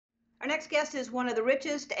Our next guest is one of the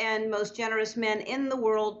richest and most generous men in the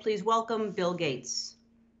world. Please welcome Bill Gates.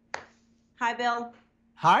 Hi, Bill.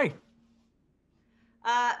 Hi.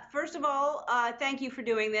 First of all, thank you for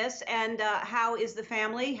doing this. And how is the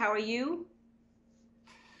family? How are you?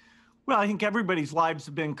 Well, I think everybody's lives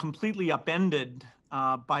have been completely upended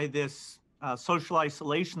by this social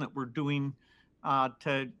isolation that we're doing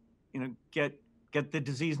to, get the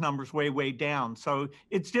disease numbers way down. So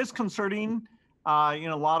it's disconcerting. A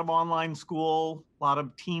lot of online school, a lot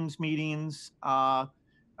of Teams meetings, a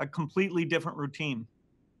completely different routine.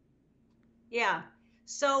 Yeah.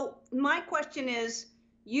 So my question is,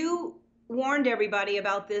 you warned everybody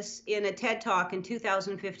about this in a TED Talk in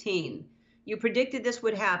 2015. You predicted this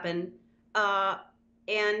would happen. Uh,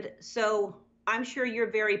 and so I'm sure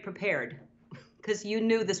you're very prepared because you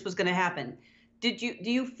knew this was going to happen. Do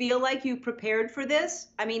you feel like you prepared for this?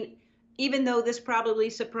 I mean, even though this probably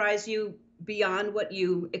surprised you beyond what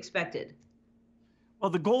you expected. Well,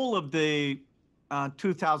 the goal of the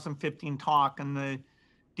 2015 talk and the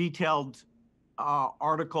detailed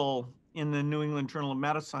article in the New England Journal of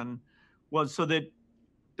Medicine was so that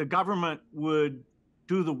the government would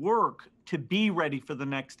do the work to be ready for the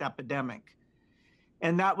next epidemic.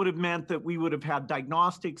 And that would have meant that we would have had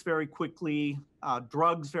diagnostics very quickly,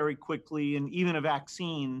 drugs very quickly, and even a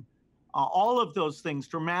vaccine, all of those things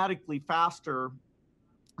dramatically faster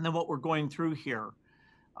than what we're going through here.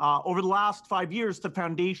 Over the last 5 years, the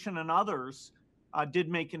foundation and others did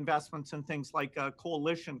make investments in things like a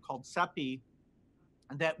coalition called CEPI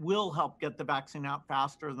that will help get the vaccine out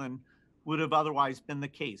faster than would have otherwise been the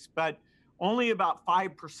case. But only about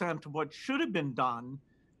 5% of what should have been done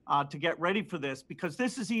to get ready for this, because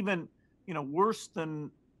this is even, worse than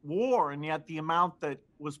war, and yet the amount that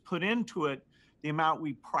was put into it, the amount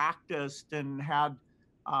we practiced and had,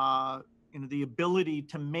 the ability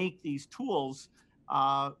to make these tools,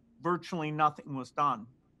 virtually nothing was done.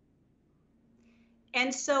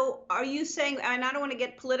 And so are you saying, and I don't want to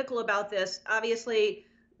get political about this, obviously,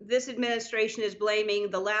 this administration is blaming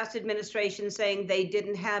the last administration, saying they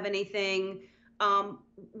didn't have anything.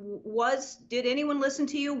 Did anyone listen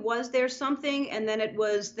to you? Was there something, and then it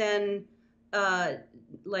was then then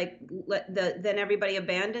everybody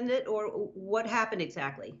abandoned it, or what happened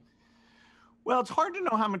exactly? Well, it's hard to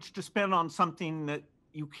know how much to spend on something that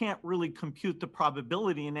you can't really compute the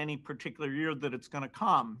probability in any particular year that it's going to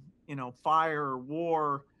come. Fire,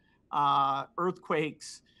 war,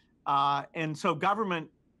 earthquakes. And so government,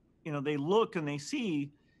 they look and they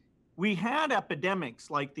see we had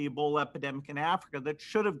epidemics like the Ebola epidemic in Africa that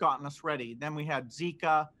should have gotten us ready. Then we had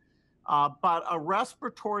Zika, but a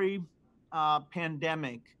respiratory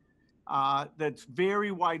pandemic that's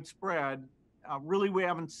very widespread, really we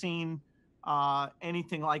haven't seen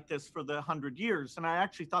anything like this for the 100 years. And I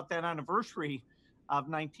actually thought that anniversary of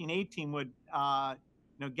 1918 would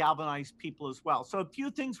galvanize people as well. So a few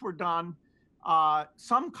things were done.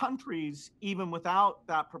 Some countries, even without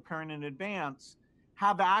that preparing in advance,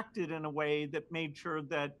 have acted in a way that made sure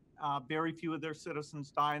that very few of their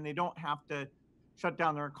citizens die and they don't have to shut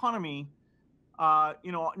down their economy.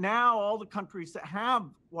 Now all the countries that have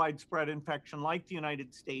widespread infection, like the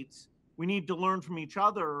United States, we need to learn from each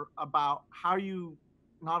other about how you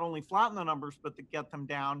not only flatten the numbers, but to get them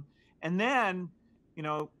down. And then,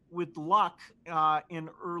 with luck, in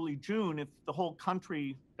early June, if the whole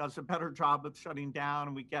country does a better job of shutting down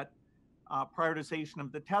and we get prioritization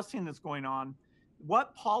of the testing that's going on,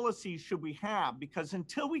 what policies should we have? Because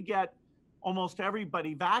until we get almost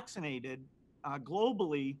everybody vaccinated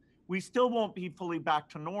globally, we still won't be fully back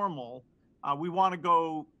to normal. We want to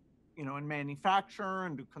go, and manufacture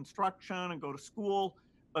and do construction and go to school.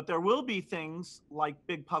 But there will be things like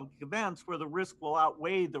big public events where the risk will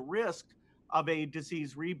outweigh the risk of a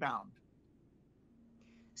disease rebound.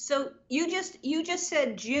 So you just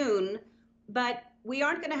said June, but we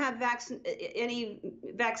aren't going to have any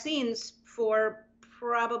vaccines for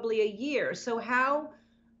probably a year. So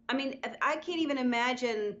I can't even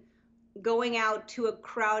imagine going out to a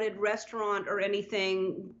crowded restaurant or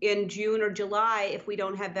anything in June or July if we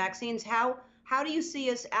don't have vaccines. How do you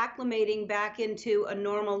see us acclimating back into a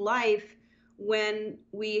normal life when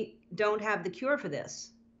we don't have the cure for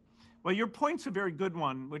this? Well, your point's a very good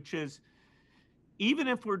one, which is even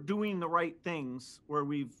if we're doing the right things, where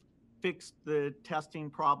we've fixed the testing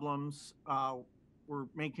problems, we're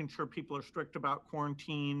making sure people are strict about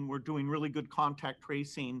quarantine, we're doing really good contact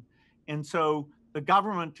tracing. And so the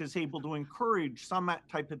government is able to encourage some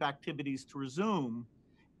type of activities to resume.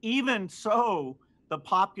 Even so, the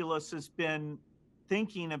populace has been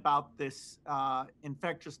thinking about this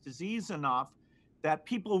infectious disease enough that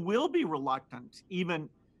people will be reluctant, even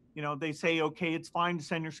they say, okay, it's fine to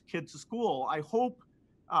send your kids to school. I hope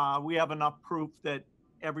we have enough proof that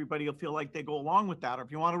everybody will feel like they go along with that. Or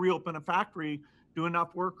if you want to reopen a factory, do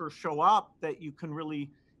enough workers show up that you can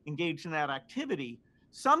really engage in that activity.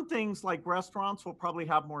 Some things like restaurants will probably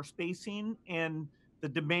have more spacing and the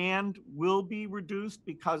demand will be reduced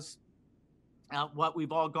because what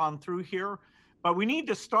we've all gone through here. But we need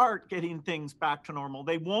to start getting things back to normal.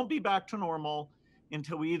 They won't be back to normal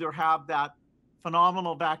until we either have that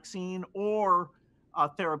phenomenal vaccine or a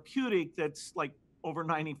therapeutic that's like over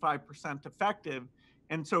 95% effective.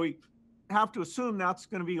 And so we have to assume that's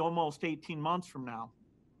going to be almost 18 months from now.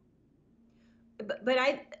 But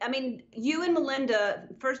I mean, you and Melinda,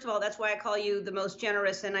 first of all, that's why I call you the most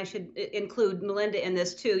generous, and I should include Melinda in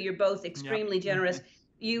this too. You're both extremely Yep. generous.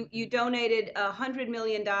 You donated $100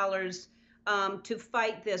 million to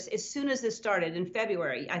fight this as soon as this started in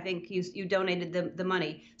February. I think you donated the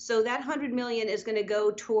money. So that 100 million is going to go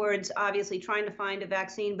towards obviously trying to find a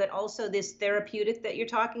vaccine, but also this therapeutic that you're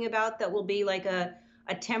talking about that will be like a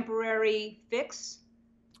temporary fix.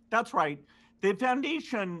 That's right. The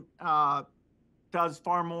foundation does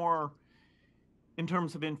far more in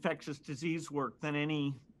terms of infectious disease work than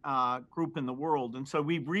any group in the world. And so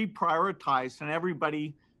we've reprioritized, and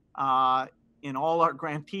everybody in all our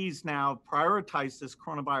grantees now prioritize this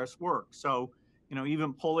coronavirus work. So,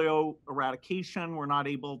 even polio eradication, we're not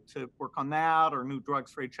able to work on that, or new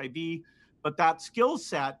drugs for HIV, but that skill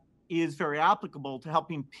set is very applicable to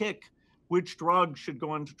helping pick which drugs should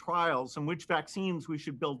go into trials and which vaccines we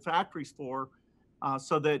should build factories for,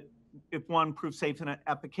 so that if one proves safe and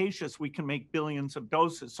efficacious, we can make billions of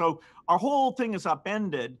doses. So our whole thing is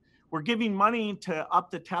upended. We're giving money to up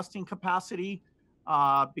the testing capacity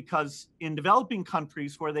because in developing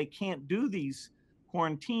countries where they can't do these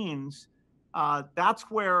quarantines, that's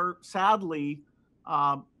where, sadly,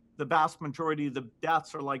 the vast majority of the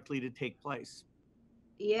deaths are likely to take place.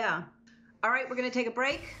 Yeah. All right, we're going to take a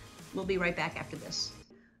break. We'll be right back after this.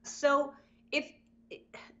 So if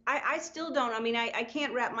I still don't, I mean, I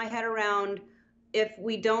can't wrap my head around if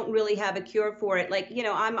we don't really have a cure for it. Like,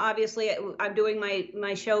 I'm doing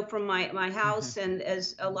my show from my house, and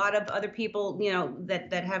as a lot of other people,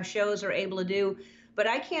 that have shows are able to do. But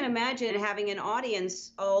I can't imagine having an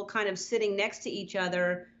audience all kind of sitting next to each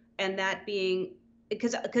other, and that being,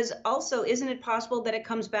 because also, isn't it possible that it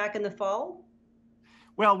comes back in the fall?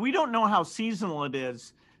 Well, we don't know how seasonal it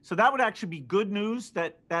is. So that would actually be good news,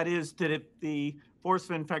 that if the force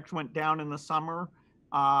of infection went down in the summer,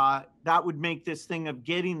 that would make this thing of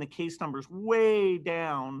getting the case numbers way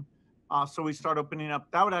down. So we start opening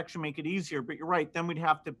up. That would actually make it easier. But you're right, then we'd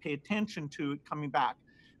have to pay attention to it coming back.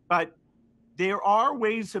 But there are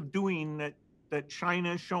ways of doing that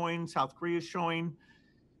China is showing, South Korea is showing,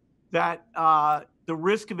 that the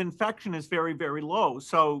risk of infection is very, very low.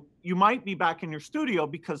 So you might be back in your studio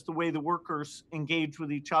because the way the workers engage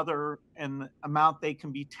with each other and the amount they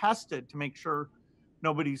can be tested to make sure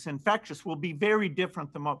nobody's infectious will be very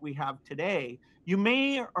different than what we have today. You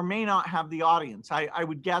may or may not have the audience. I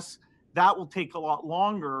would guess that will take a lot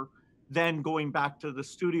longer than going back to the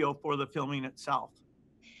studio for the filming itself.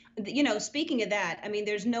 Speaking of that, I mean,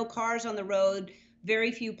 there's no cars on the road,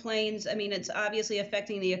 very few planes. I mean, it's obviously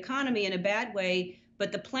affecting the economy in a bad way,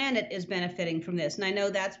 but the planet is benefiting from this. And I know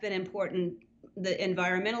that's been important, the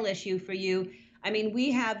environmental issue for you. I mean,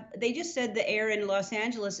 they just said the air in Los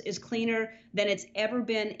Angeles is cleaner than it's ever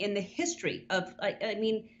been in the history of, I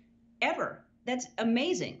mean, ever. That's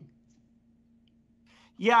amazing.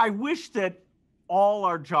 Yeah, I wish that all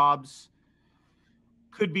our jobs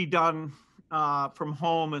could be done from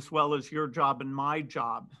home as well as your job and my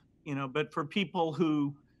job, but for people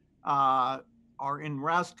who are in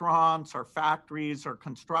restaurants or factories or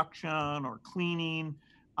construction or cleaning,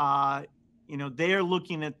 they're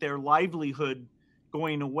looking at their livelihood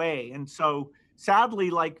going away. And so sadly,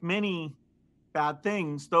 like many bad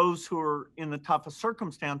things, those who are in the toughest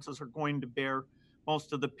circumstances are going to bear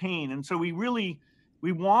most of the pain. And so we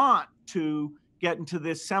want to get into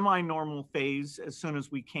this semi-normal phase as soon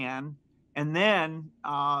as we can. And then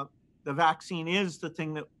the vaccine is the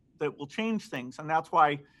thing that will change things. And that's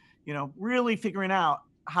why, really figuring out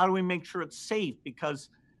how do we make sure it's safe, because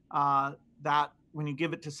that when you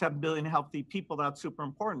give it to 7 billion healthy people, that's super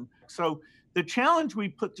important. So the challenge we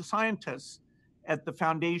put to scientists at the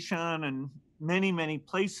foundation and many, many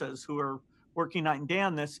places who are working night and day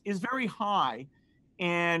on this is very high.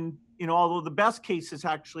 And, although the best case is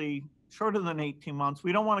actually shorter than 18 months,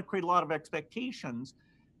 we don't want to create a lot of expectations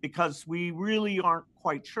because we really aren't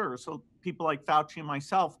quite sure. So people like Fauci and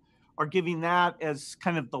myself are giving that as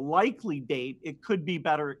kind of the likely date. It could be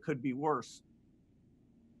better, it could be worse.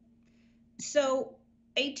 So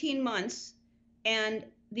 18 months, and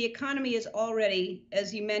the economy is already,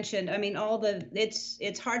 as you mentioned, I mean,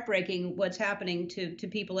 it's heartbreaking what's happening to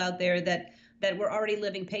people out there that were already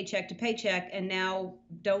living paycheck to paycheck and now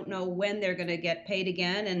don't know when they're going to get paid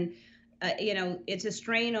again. And it's a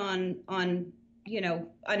strain on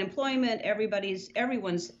unemployment.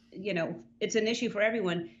 Everyone's, it's an issue for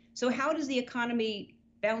everyone. So how does the economy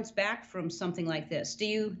bounce back from something like this? Do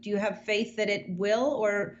you have faith that it will,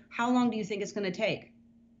 or how long do you think it's going to take?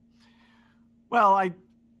 Well,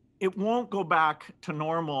 it won't go back to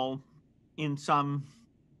normal in some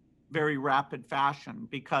very rapid fashion,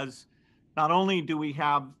 because not only do we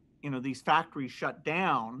have these factories shut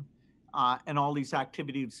down and all these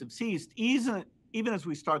activities have ceased, even as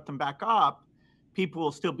we start them back up, people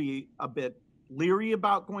will still be a bit leery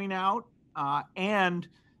about going out, and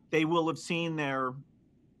they will have seen their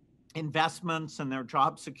investments and their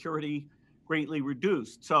job security greatly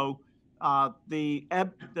reduced. So the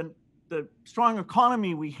strong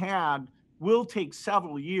economy we had will take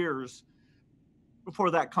several years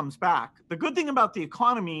before that comes back. The good thing about the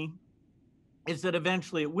economy is that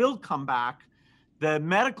eventually it will come back. The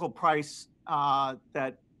medical price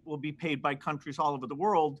that will be paid by countries all over the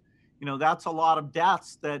world, that's a lot of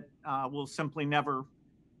deaths that will simply never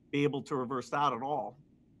be able to reverse that at all.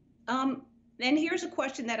 And here's a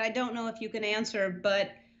question that I don't know if you can answer,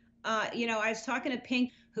 but I was talking to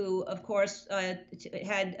Pink, who, of course,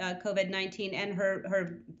 had COVID-19, and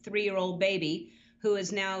her 3-year-old baby, who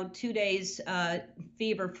is now 2 days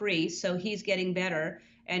fever free. So he's getting better,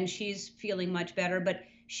 and she's feeling much better. But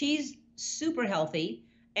she's super healthy,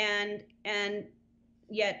 and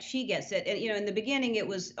yet she gets it. And in the beginning it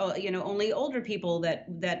was only older people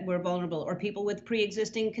that were vulnerable, or people with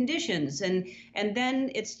pre-existing conditions, and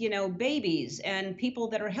then it's babies and people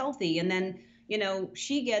that are healthy, and then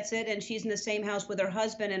she gets it, and she's in the same house with her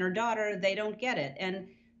husband and her daughter, they don't get it. And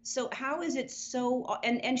so how is it so,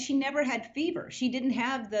 and she never had fever, she didn't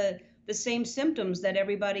have the same symptoms that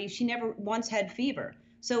everybody, she never once had fever.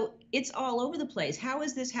 So it's all over the place. How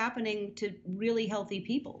is this happening to really healthy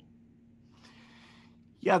people?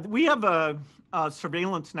 Yeah, we have a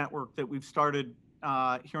surveillance network that we've started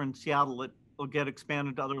here in Seattle that will get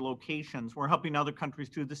expanded to other locations. We're helping other countries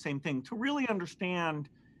do the same thing to really understand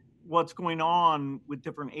what's going on with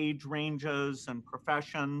different age ranges and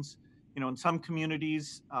professions. In some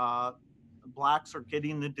communities, Blacks are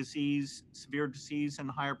getting the disease, severe disease, in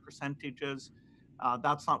higher percentages.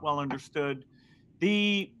 That's not well understood.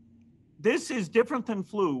 This is different than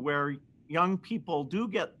flu, where young people do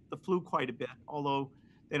get the flu quite a bit, although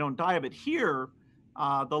they don't die of it. Here,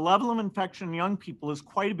 the level of infection in young people is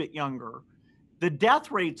quite a bit younger. The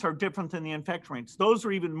death rates are different than the infection rates. Those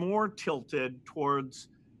are even more tilted towards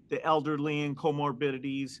the elderly and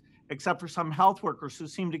comorbidities, except for some health workers who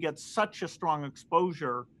seem to get such a strong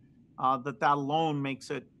exposure that alone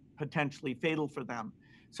makes it potentially fatal for them.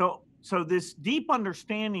 So this deep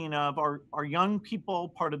understanding of our young people,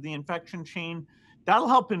 part of the infection chain, that'll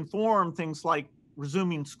help inform things like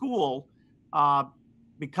resuming school,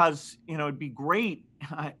 because it'd be great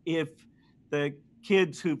if the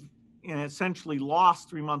kids who've essentially lost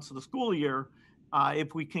 3 months of the school year,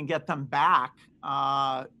 if we can get them back,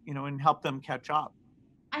 and help them catch up.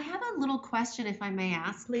 I have a little question, if I may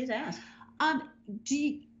ask. Please ask. Um,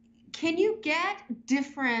 can you get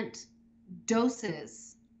different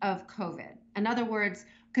doses of COVID? In other words,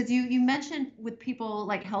 because you mentioned with people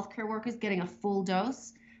like healthcare workers getting a full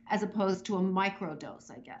dose as opposed to a micro dose,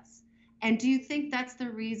 I guess. And do you think that's the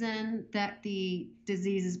reason that the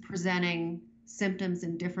disease is presenting symptoms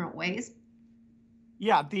in different ways?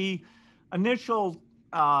 Yeah, the initial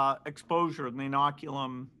exposure in the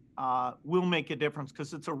inoculum will make a difference,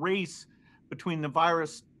 because it's a race between the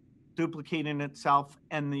virus duplicating itself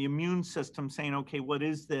and the immune system saying, okay, what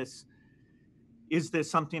is this? Is this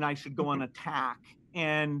something I should go and attack?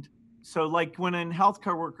 And so, like, when a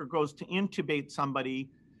healthcare worker goes to intubate somebody,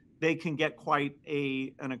 they can get quite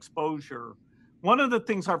an exposure. One of the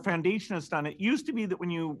things our foundation has done, it used to be that when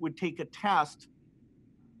you would take a test,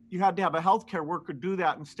 you had to have a healthcare worker do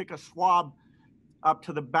that and stick a swab up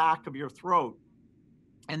to the back of your throat.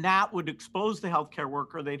 And that would expose the healthcare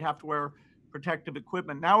worker. They'd have to wear protective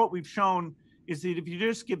equipment. Now what we've shown is that if you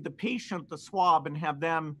just give the patient the swab and have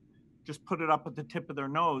them just put it up at the tip of their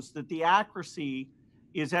nose, that the accuracy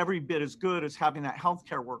is every bit as good as having that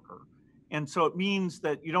healthcare worker. And so it means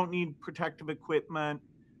that you don't need protective equipment.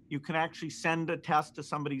 You can actually send a test to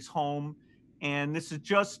somebody's home. And this is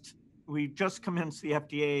we just convinced the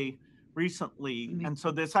FDA recently. Mm-hmm. And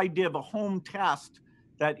so this idea of a home test,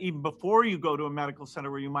 that even before you go to a medical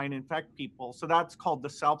center where you might infect people, so that's called the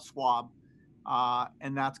self-swab,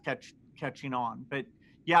 and that's catching on. But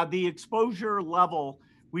Yeah, the exposure level,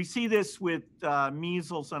 we see this with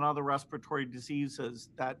measles and other respiratory diseases,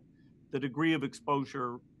 that the degree of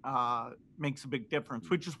exposure makes a big difference,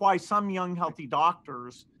 which is why some young, healthy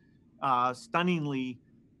doctors stunningly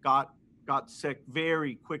got sick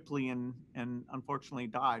very quickly and unfortunately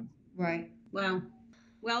died. Right. Wow.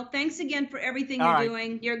 Well, thanks again for everything All you're right.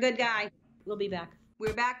 doing. You're a good guy. We'll be back.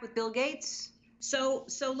 We're back with Bill Gates. So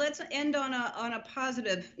let's end on a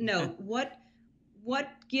positive note. What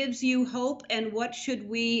gives you hope, and what should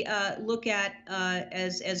we look at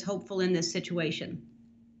as hopeful in this situation?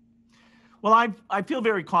 Well, I feel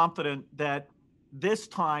very confident that this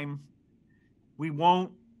time we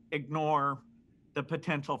won't ignore the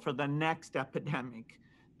potential for the next epidemic,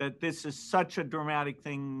 that this is such a dramatic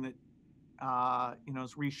thing that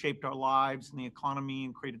has reshaped our lives and the economy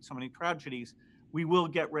and created so many tragedies. We will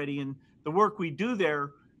get ready, and the work we do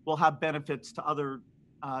there will have benefits to other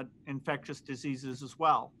infectious diseases as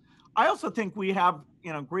well. I also think we have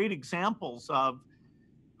great examples of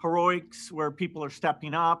heroics where people are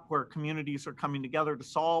stepping up, where communities are coming together to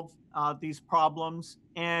solve these problems.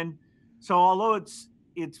 And so although it's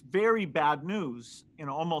very bad news,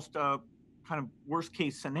 almost a kind of worst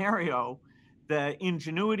case scenario, the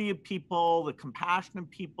ingenuity of people, the compassion of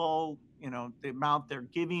people, the amount they're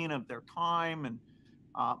giving of their time and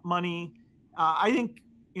money, I think,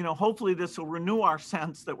 hopefully this will renew our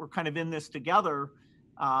sense that we're kind of in this together,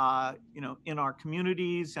 in our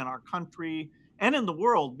communities and our country and in the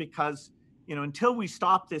world, because, until we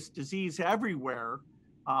stop this disease everywhere,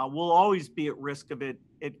 we'll always be at risk of it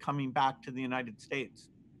coming back to the United States.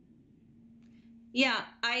 Yeah,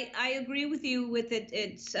 I agree with you with it.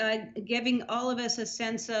 It's giving all of us a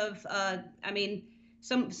sense of,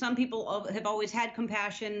 some people have always had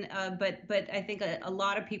compassion, but I think a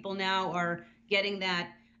lot of people now are getting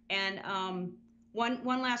that. And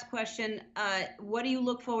one last question: what do you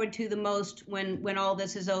look forward to the most when all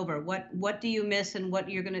this is over? What do you miss, and what are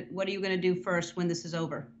you gonna do first when this is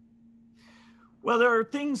over? Well, there are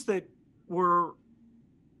things that were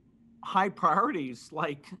high priorities,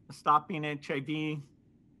 like stopping HIV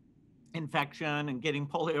infection and getting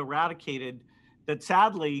polio eradicated, that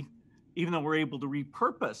sadly, even though we're able to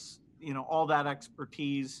repurpose, all that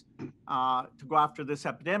expertise to go after this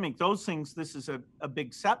epidemic, those things, this is a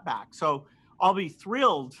big setback. So I'll be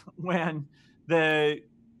thrilled when the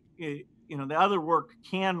other work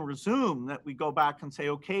can resume, that we go back and say,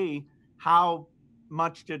 okay, how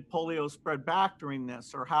much did polio spread back during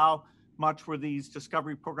this, or how much were these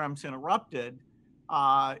discovery programs interrupted?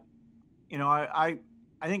 I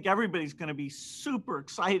think everybody's going to be super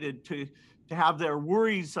excited to have their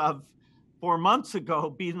worries of 4 months ago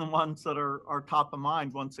being the ones that are top of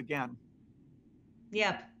mind once again.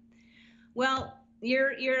 Yep. Well,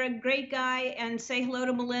 you're a great guy, and say hello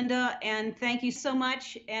to Melinda, and thank you so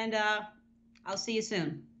much, and I'll see you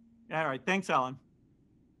soon. All right. Thanks, Ellen.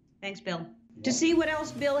 Thanks, Bill. To see what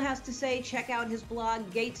else Bill has to say, check out his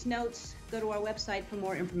blog, Gates Notes. Go to our website for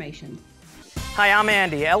more information. Hi, I'm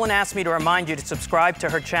Andy. Ellen asked me to remind you to subscribe to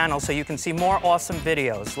her channel so you can see more awesome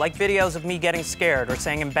videos, like videos of me getting scared or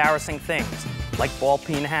saying embarrassing things, like ball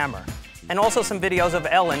peen hammer, and also some videos of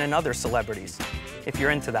Ellen and other celebrities, if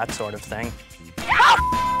you're into that sort of thing.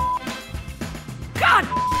 Oh! God!